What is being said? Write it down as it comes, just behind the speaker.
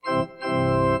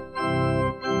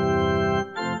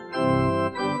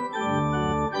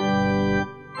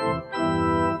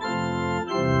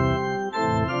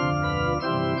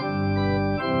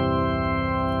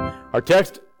Our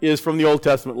text is from the Old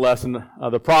Testament lesson,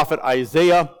 the prophet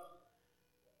Isaiah.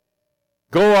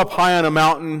 Go up high on a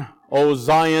mountain, O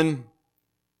Zion.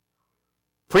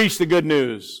 Preach the good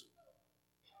news.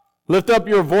 Lift up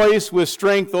your voice with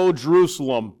strength, O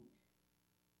Jerusalem.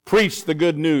 Preach the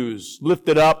good news. Lift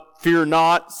it up, fear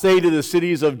not. Say to the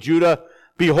cities of Judah,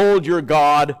 behold your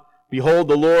God. Behold,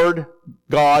 the Lord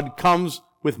God comes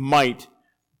with might,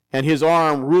 and his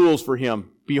arm rules for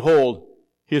him. Behold,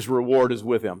 his reward is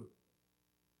with him.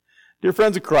 Dear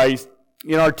friends of Christ,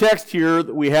 in our text here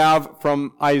that we have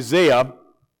from Isaiah,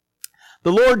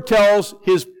 the Lord tells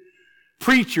his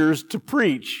preachers to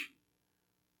preach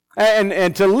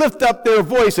and to lift up their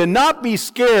voice and not be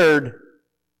scared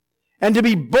and to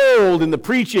be bold in the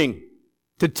preaching,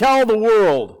 to tell the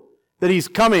world that he's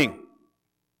coming.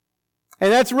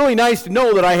 And that's really nice to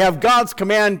know that I have God's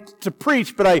command to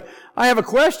preach, but I have a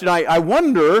question. I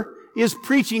wonder, is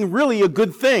preaching really a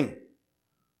good thing?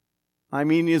 I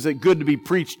mean, is it good to be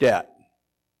preached at?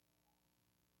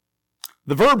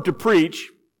 The verb to preach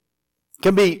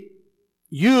can be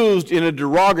used in a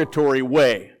derogatory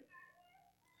way.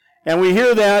 And we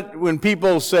hear that when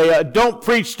people say, don't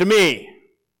preach to me.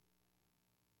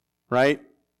 Right?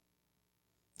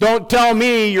 Don't tell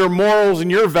me your morals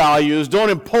and your values. Don't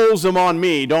impose them on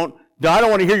me. I don't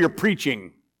want to hear your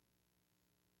preaching.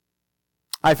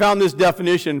 I found this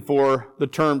definition for the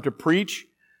term to preach.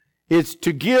 It's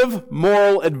to give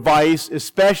moral advice,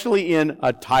 especially in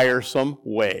a tiresome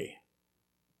way.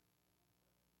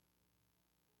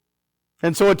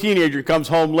 And so a teenager comes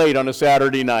home late on a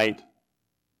Saturday night,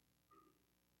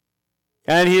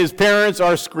 and his parents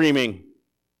are screaming.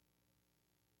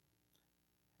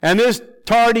 And this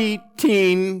tardy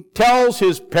teen tells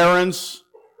his parents,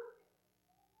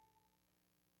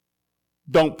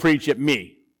 don't preach at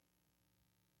me.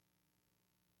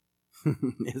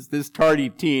 This tardy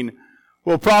teen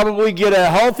will probably get a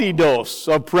healthy dose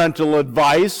of parental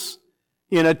advice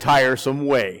in a tiresome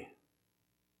way.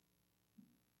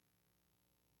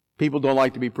 People don't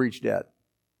like to be preached at.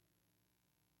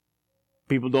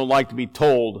 People don't like to be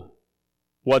told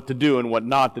what to do and what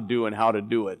not to do and how to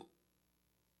do it.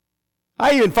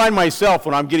 I even find myself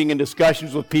when I'm getting in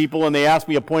discussions with people and they ask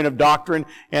me a point of doctrine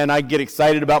and I get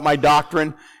excited about my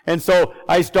doctrine. And so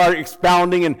I start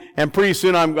expounding and pretty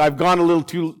soon I've gone a little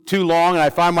too long and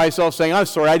I find myself saying, I'm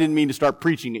sorry, I didn't mean to start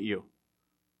preaching at you.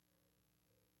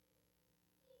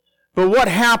 But what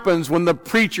happens when the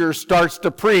preacher starts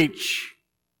to preach?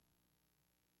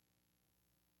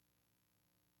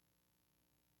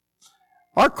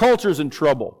 Our culture's in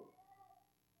trouble.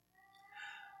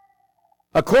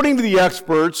 According to the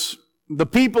experts, the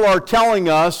people are telling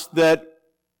us that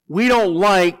we don't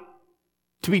like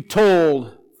to be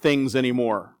told things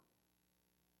anymore.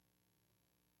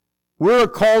 We're a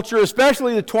culture,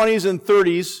 especially the 20s and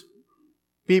 30s,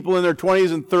 people in their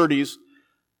 20s and 30s,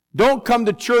 don't come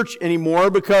to church anymore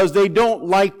because they don't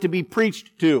like to be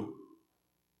preached to.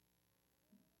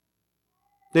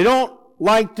 They don't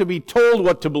like to be told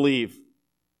what to believe.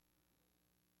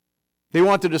 They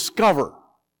want to discover.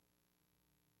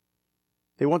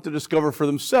 They want to discover for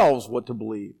themselves what to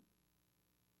believe.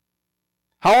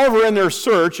 However, in their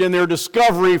search, in their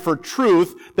discovery for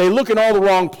truth, they look in all the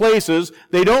wrong places.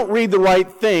 They don't read the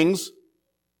right things.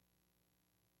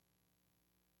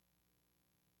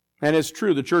 And it's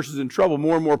true, the church is in trouble.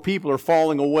 More and more people are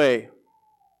falling away.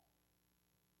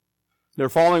 They're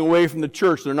falling away from the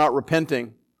church. They're not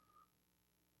repenting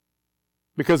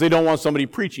because they don't want somebody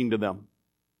preaching to them.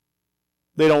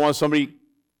 They don't want somebody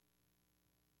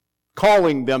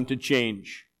calling them to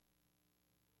change,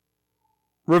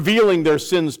 revealing their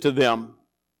sins to them.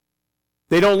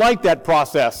 They don't like that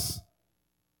process.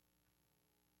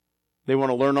 They want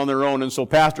to learn on their own, and so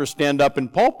pastors stand up in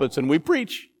pulpits and we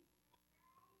preach.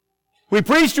 We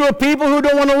preach to a people who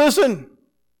don't want to listen,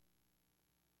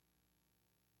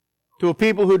 to a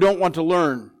people who don't want to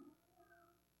learn.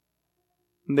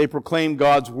 And they proclaim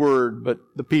God's word, but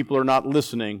the people are not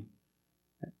listening.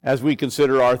 As we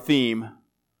consider our theme,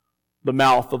 the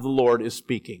mouth of the Lord is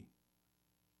speaking.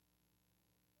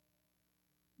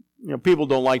 You know, people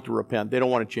don't like to repent. They don't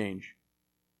want to change.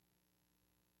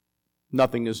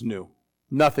 Nothing is new.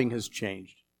 Nothing has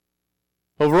changed.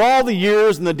 Over all the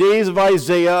years and the days of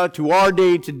Isaiah to our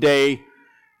day today,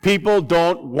 people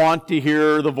don't want to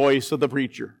hear the voice of the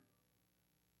preacher.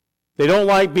 They don't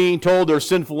like being told they're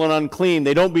sinful and unclean.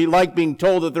 They don't like being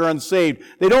told that they're unsaved.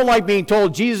 They don't like being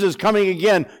told Jesus is coming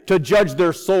again to judge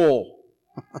their soul.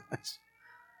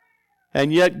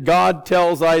 And yet God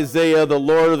tells Isaiah, the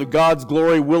Lord of God's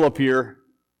glory will appear,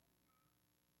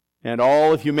 and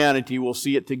all of humanity will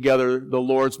see it together. The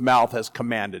Lord's mouth has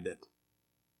commanded it.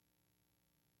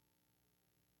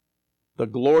 The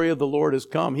glory of the Lord has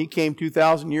come. He came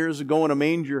 2,000 years ago in a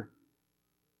manger.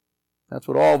 That's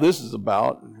what all this is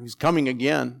about. He's coming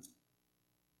again.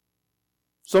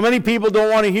 So many people don't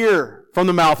want to hear from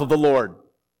the mouth of the Lord.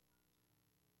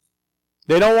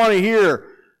 They don't want to hear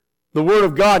the Word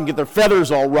of God and get their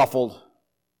feathers all ruffled.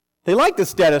 They like the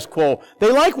status quo.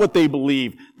 They like what they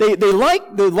believe. They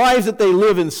like the lives that they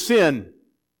live in sin.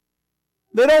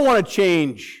 They don't want to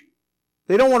change.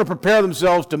 They don't want to prepare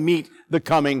themselves to meet the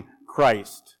coming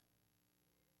Christ.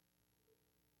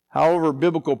 However,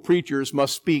 biblical preachers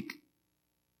must speak.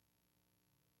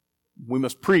 We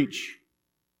must preach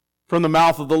from the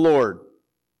mouth of the Lord,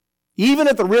 even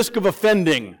at the risk of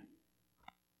offending.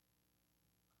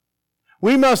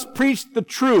 We must preach the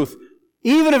truth,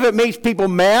 even if it makes people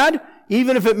mad,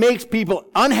 even if it makes people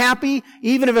unhappy,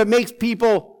 even if it makes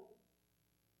people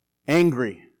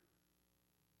angry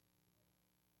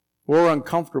or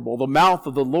uncomfortable. The mouth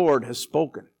of the Lord has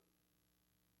spoken.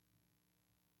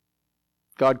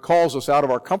 God calls us out of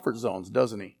our comfort zones,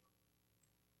 doesn't He?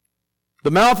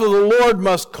 The mouth of the Lord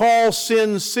must call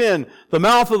sin, sin. The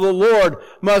mouth of the Lord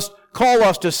must call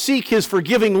us to seek His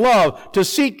forgiving love, to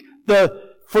seek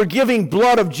the forgiving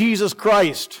blood of Jesus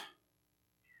Christ.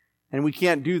 And we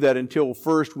can't do that until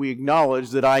first we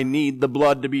acknowledge that I need the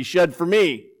blood to be shed for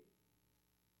me.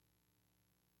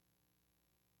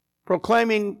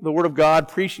 Proclaiming the Word of God,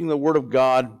 preaching the Word of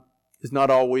God is not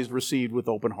always received with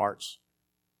open hearts.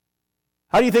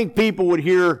 How do you think people would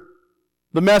hear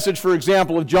the message, for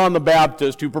example, of John the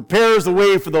Baptist, who prepares the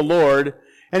way for the Lord,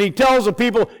 and he tells the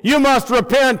people, you must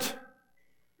repent?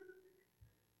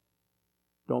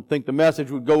 Don't think the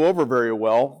message would go over very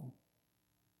well.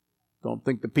 Don't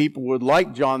think the people would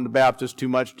like John the Baptist too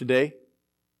much today.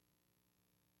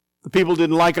 The people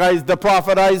didn't like the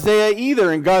prophet Isaiah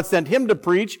either, and God sent him to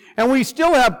preach, and we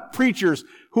still have preachers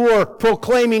who are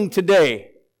proclaiming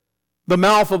today the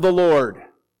mouth of the Lord.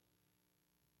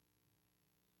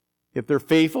 If they're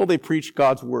faithful, they preach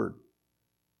God's word.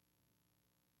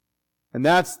 And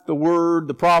that's the word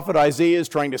the prophet Isaiah is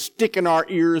trying to stick in our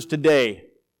ears today,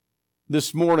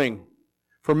 this morning.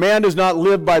 For man does not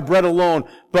live by bread alone,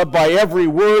 but by every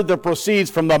word that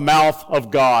proceeds from the mouth of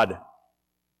God.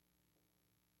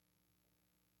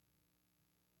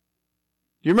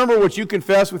 Do you remember what you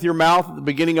confess with your mouth at the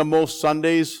beginning of most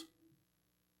Sundays?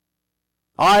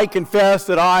 I confess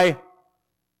that I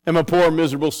am a poor,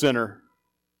 miserable sinner.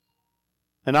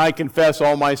 And I confess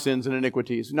all my sins and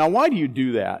iniquities. Now, why do you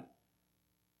do that?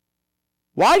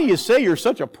 Why do you say you're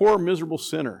such a poor, miserable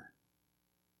sinner?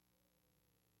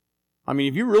 I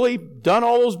mean, have you really done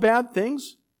all those bad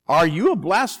things? Are you a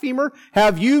blasphemer?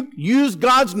 Have you used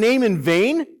God's name in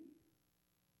vain?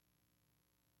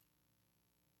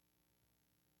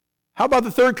 How about the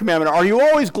third commandment? Are you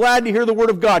always glad to hear the Word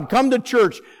of God? Come to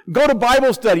church. Go to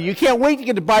Bible study. You can't wait to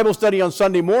get to Bible study on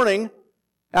Sunday morning.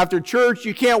 After church,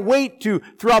 you can't wait to,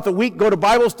 throughout the week, go to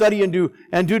Bible study and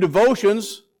do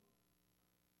devotions.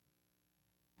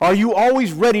 Are you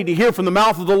always ready to hear from the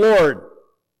mouth of the Lord?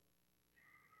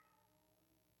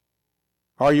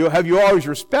 Have you always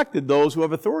respected those who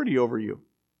have authority over you?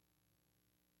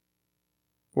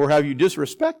 Or have you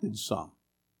disrespected some?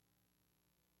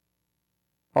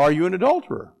 Are you an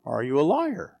adulterer? Are you a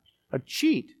liar? A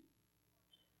cheat?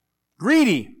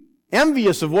 Greedy?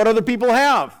 Envious of what other people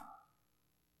have?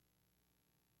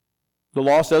 The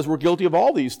law says we're guilty of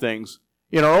all these things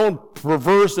in our own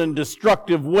perverse and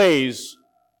destructive ways.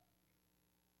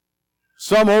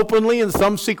 Some openly and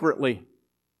some secretly.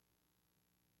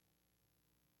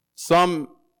 Some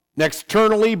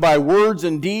externally by words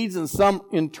and deeds, and some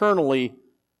internally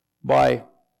by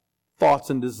thoughts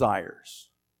and desires.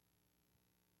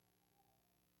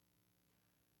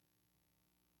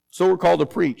 So we're called to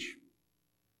preach.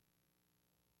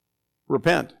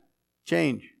 Repent.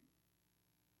 Change.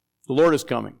 The Lord is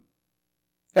coming.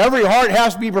 Every heart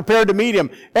has to be prepared to meet Him.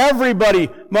 Everybody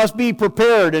must be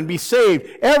prepared and be saved.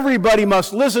 Everybody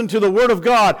must listen to the Word of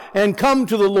God and come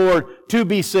to the Lord to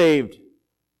be saved.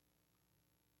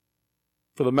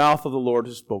 For the mouth of the Lord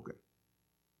has spoken.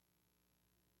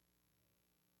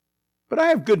 But I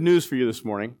have good news for you this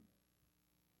morning.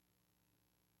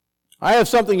 I have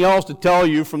something else to tell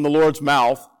you from the Lord's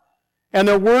mouth, and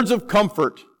they're words of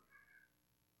comfort.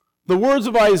 The words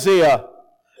of Isaiah.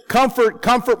 Comfort,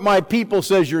 comfort my people,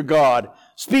 says your God.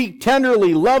 Speak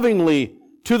tenderly, lovingly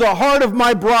to the heart of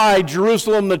my bride,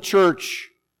 Jerusalem the church.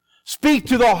 Speak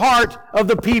to the heart of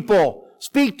the people.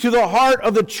 Speak to the heart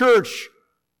of the church.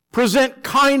 Present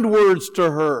kind words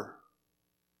to her.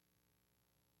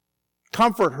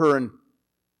 Comfort her,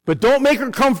 but don't make her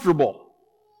comfortable.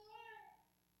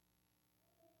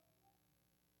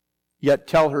 Yet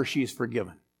tell her she's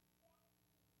forgiven.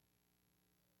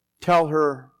 Tell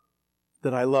her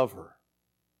that I love her,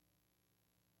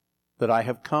 that I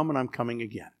have come and I'm coming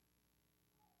again.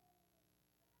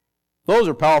 Those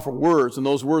are powerful words, and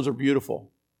those words are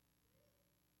beautiful.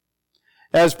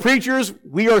 As preachers,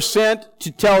 we are sent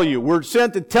to tell you. We're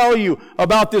sent to tell you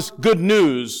about this good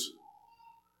news.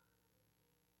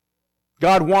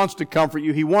 God wants to comfort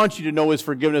you. He wants you to know His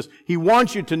forgiveness. He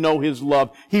wants you to know His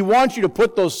love. He wants you to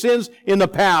put those sins in the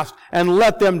past and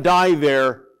let them die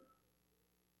there.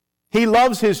 He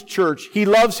loves His church. He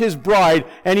loves His bride,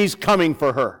 and He's coming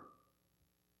for her.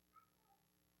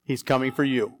 He's coming for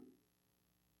you.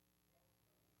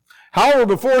 However,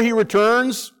 before He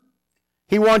returns,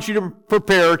 He wants you to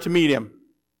prepare to meet Him.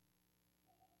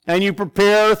 And you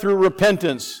prepare through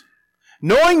repentance.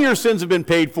 Knowing your sins have been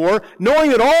paid for, knowing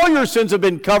that all your sins have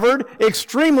been covered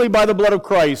extremely by the blood of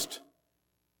Christ.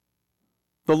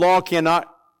 The law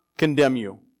cannot condemn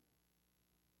you.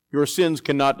 Your sins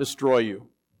cannot destroy you.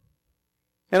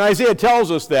 And Isaiah tells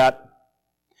us that.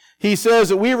 He says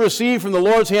that we receive from the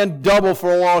Lord's hand double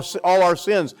for all our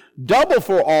sins. Double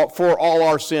for all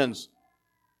our sins.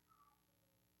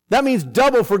 That means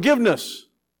double forgiveness.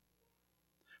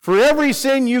 For every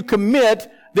sin you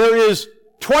commit, there is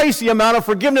twice the amount of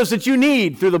forgiveness that you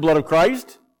need through the blood of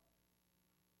Christ.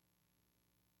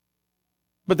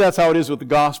 But that's how it is with the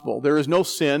gospel. There is no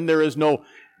sin. There is no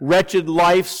wretched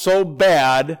life so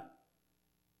bad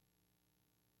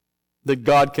that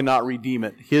God cannot redeem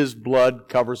it. His blood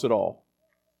covers it all.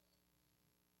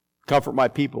 Comfort my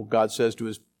people, God says to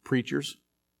His preachers.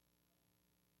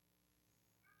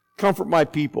 Comfort my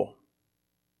people.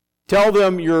 Tell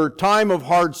them your time of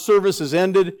hard service is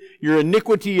ended. Your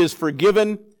iniquity is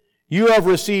forgiven. You have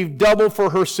received double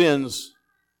for her sins.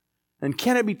 And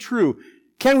can it be true?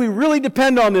 Can we really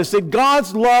depend on this? That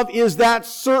God's love is that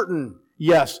certain?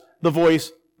 Yes, the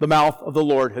mouth of the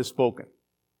Lord has spoken.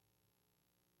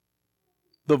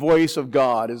 The voice of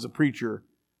God is a preacher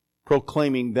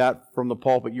proclaiming that from the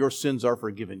pulpit. Your sins are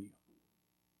forgiven you.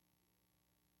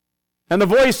 And the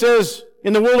voice says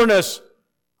in the wilderness,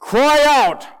 cry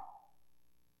out.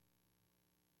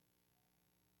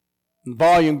 The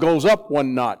volume goes up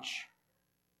one notch.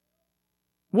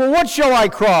 Well, what shall I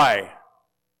cry?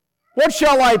 What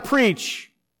shall I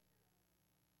preach?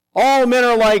 All men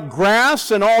are like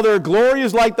grass, and all their glory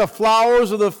is like the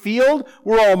flowers of the field.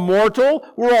 We're all mortal.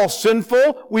 We're all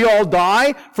sinful. We all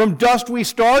die. From dust we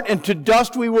start, and to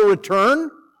dust we will return.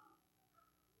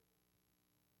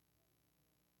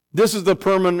 This is the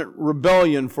permanent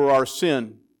rebellion for our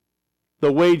sin.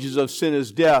 The wages of sin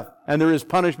is death, and there is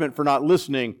punishment for not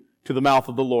listening to the mouth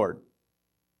of the Lord.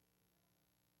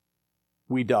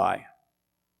 We die.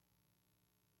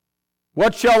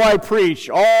 What shall I preach?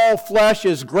 All flesh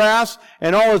is grass,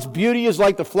 and all its beauty is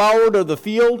like the flowers of the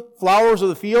field,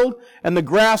 and the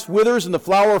grass withers and the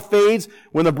flower fades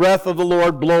when the breath of the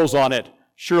Lord blows on it.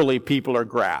 Surely people are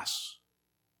grass.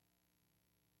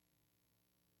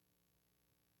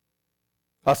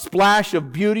 A splash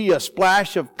of beauty, a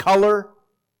splash of color,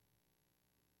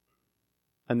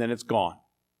 and then it's gone.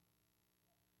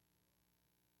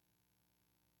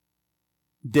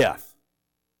 Death.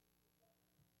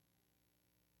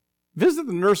 Visit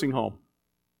the nursing home.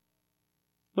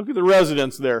 Look at the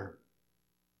residents there.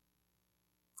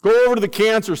 Go over to the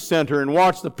cancer center and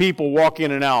watch the people walk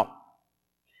in and out.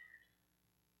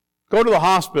 Go to the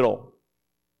hospital.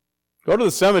 Go to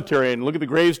the cemetery and look at the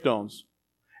gravestones.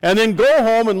 And then go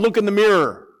home and look in the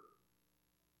mirror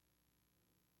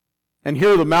and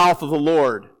hear the mouth of the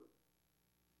Lord.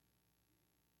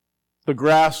 The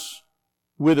grass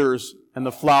withers and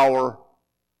the flower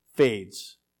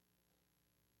fades.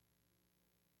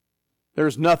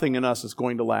 There's nothing in us that's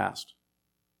going to last.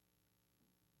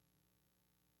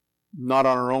 Not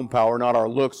on our own power, not our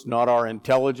looks, not our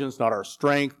intelligence, not our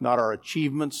strength, not our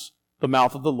achievements. The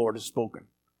mouth of the Lord has spoken.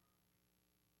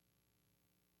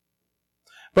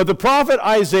 But the prophet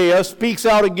Isaiah speaks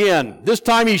out again. This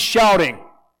time he's shouting.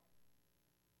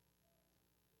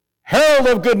 Herald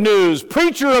of good news,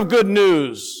 preacher of good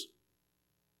news.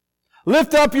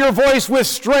 Lift up your voice with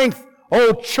strength,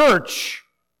 O church.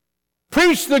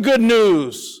 Preach the good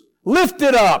news. Lift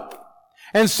it up.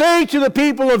 And say to the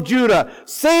people of Judah,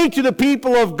 say to the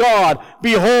people of God,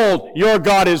 behold, your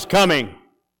God is coming.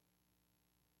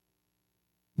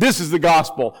 This is the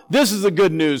gospel. This is the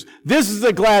good news. This is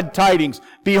the glad tidings.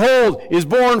 Behold, is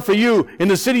born for you in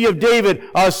the city of David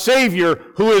a Savior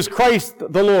who is Christ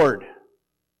the Lord.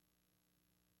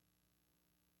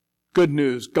 Good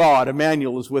news. God,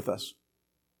 Emmanuel, is with us.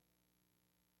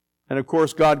 And of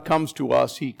course, God comes to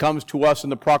us. He comes to us in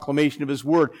the proclamation of His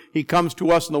Word. He comes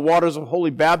to us in the waters of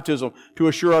holy baptism to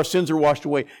assure our sins are washed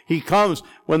away. He comes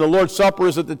when the Lord's Supper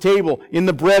is at the table, in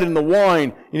the bread and the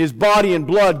wine, in His body and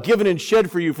blood given and shed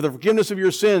for you for the forgiveness of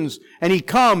your sins. And He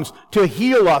comes to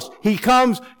heal us. He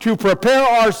comes to prepare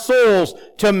our souls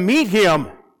to meet Him.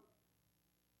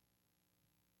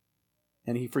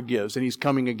 And He forgives, and He's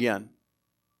coming again.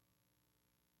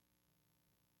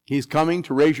 He's coming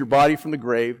to raise your body from the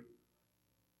grave.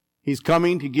 He's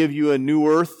coming to give you a new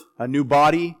earth, a new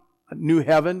body, a new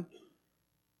heaven,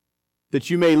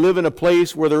 that you may live in a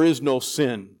place where there is no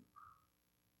sin,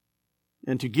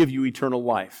 and to give you eternal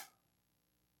life.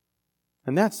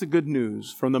 And that's the good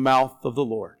news from the mouth of the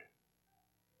Lord.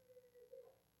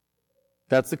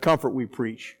 That's the comfort we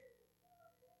preach.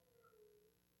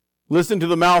 Listen to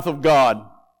the mouth of God.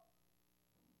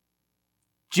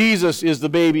 Jesus is the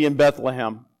baby in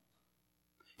Bethlehem.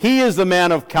 He is the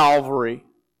man of Calvary.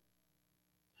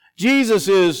 Jesus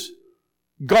is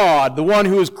God, the one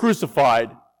who is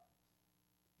crucified.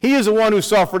 He is the one who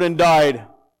suffered and died.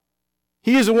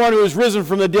 He is the one who is risen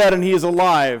from the dead, and He is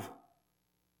alive.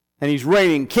 And He's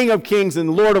reigning, King of kings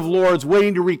and Lord of lords,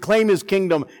 waiting to reclaim His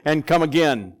kingdom and come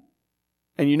again.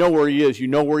 And you know where He is. You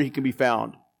know where He can be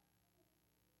found.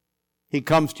 He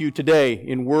comes to you today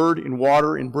in word, in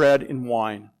water, in bread, in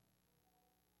wine.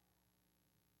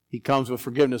 He comes with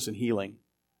forgiveness and healing.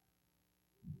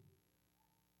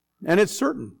 And it's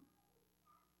certain.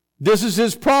 This is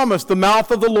His promise. The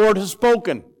mouth of the Lord has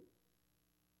spoken.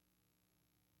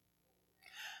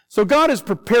 So God is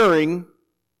preparing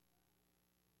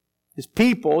His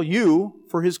people, you,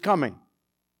 for His coming.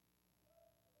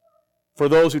 For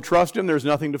those who trust Him, there's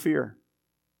nothing to fear.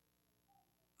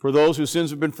 For those whose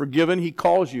sins have been forgiven, He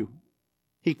calls you.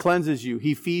 He cleanses you.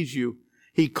 He feeds you.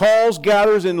 He calls,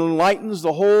 gathers, and enlightens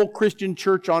the whole Christian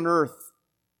church on earth.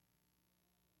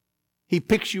 He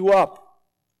picks you up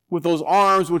with those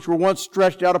arms which were once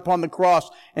stretched out upon the cross,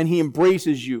 and He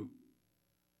embraces you.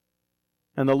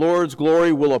 And the Lord's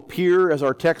glory will appear, as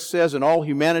our text says, and all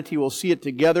humanity will see it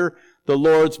together. The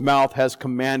Lord's mouth has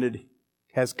commanded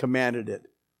it.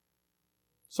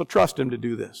 So trust Him to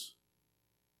do this.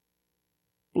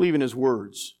 Believe in His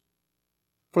words.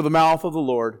 For the mouth of the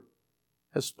Lord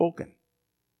has spoken.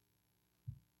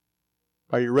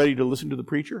 Are you ready to listen to the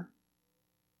preacher?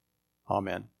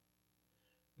 Amen.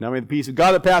 Now may the peace of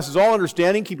God that passes all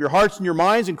understanding keep your hearts and your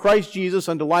minds in Christ Jesus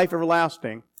unto life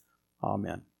everlasting.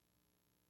 Amen.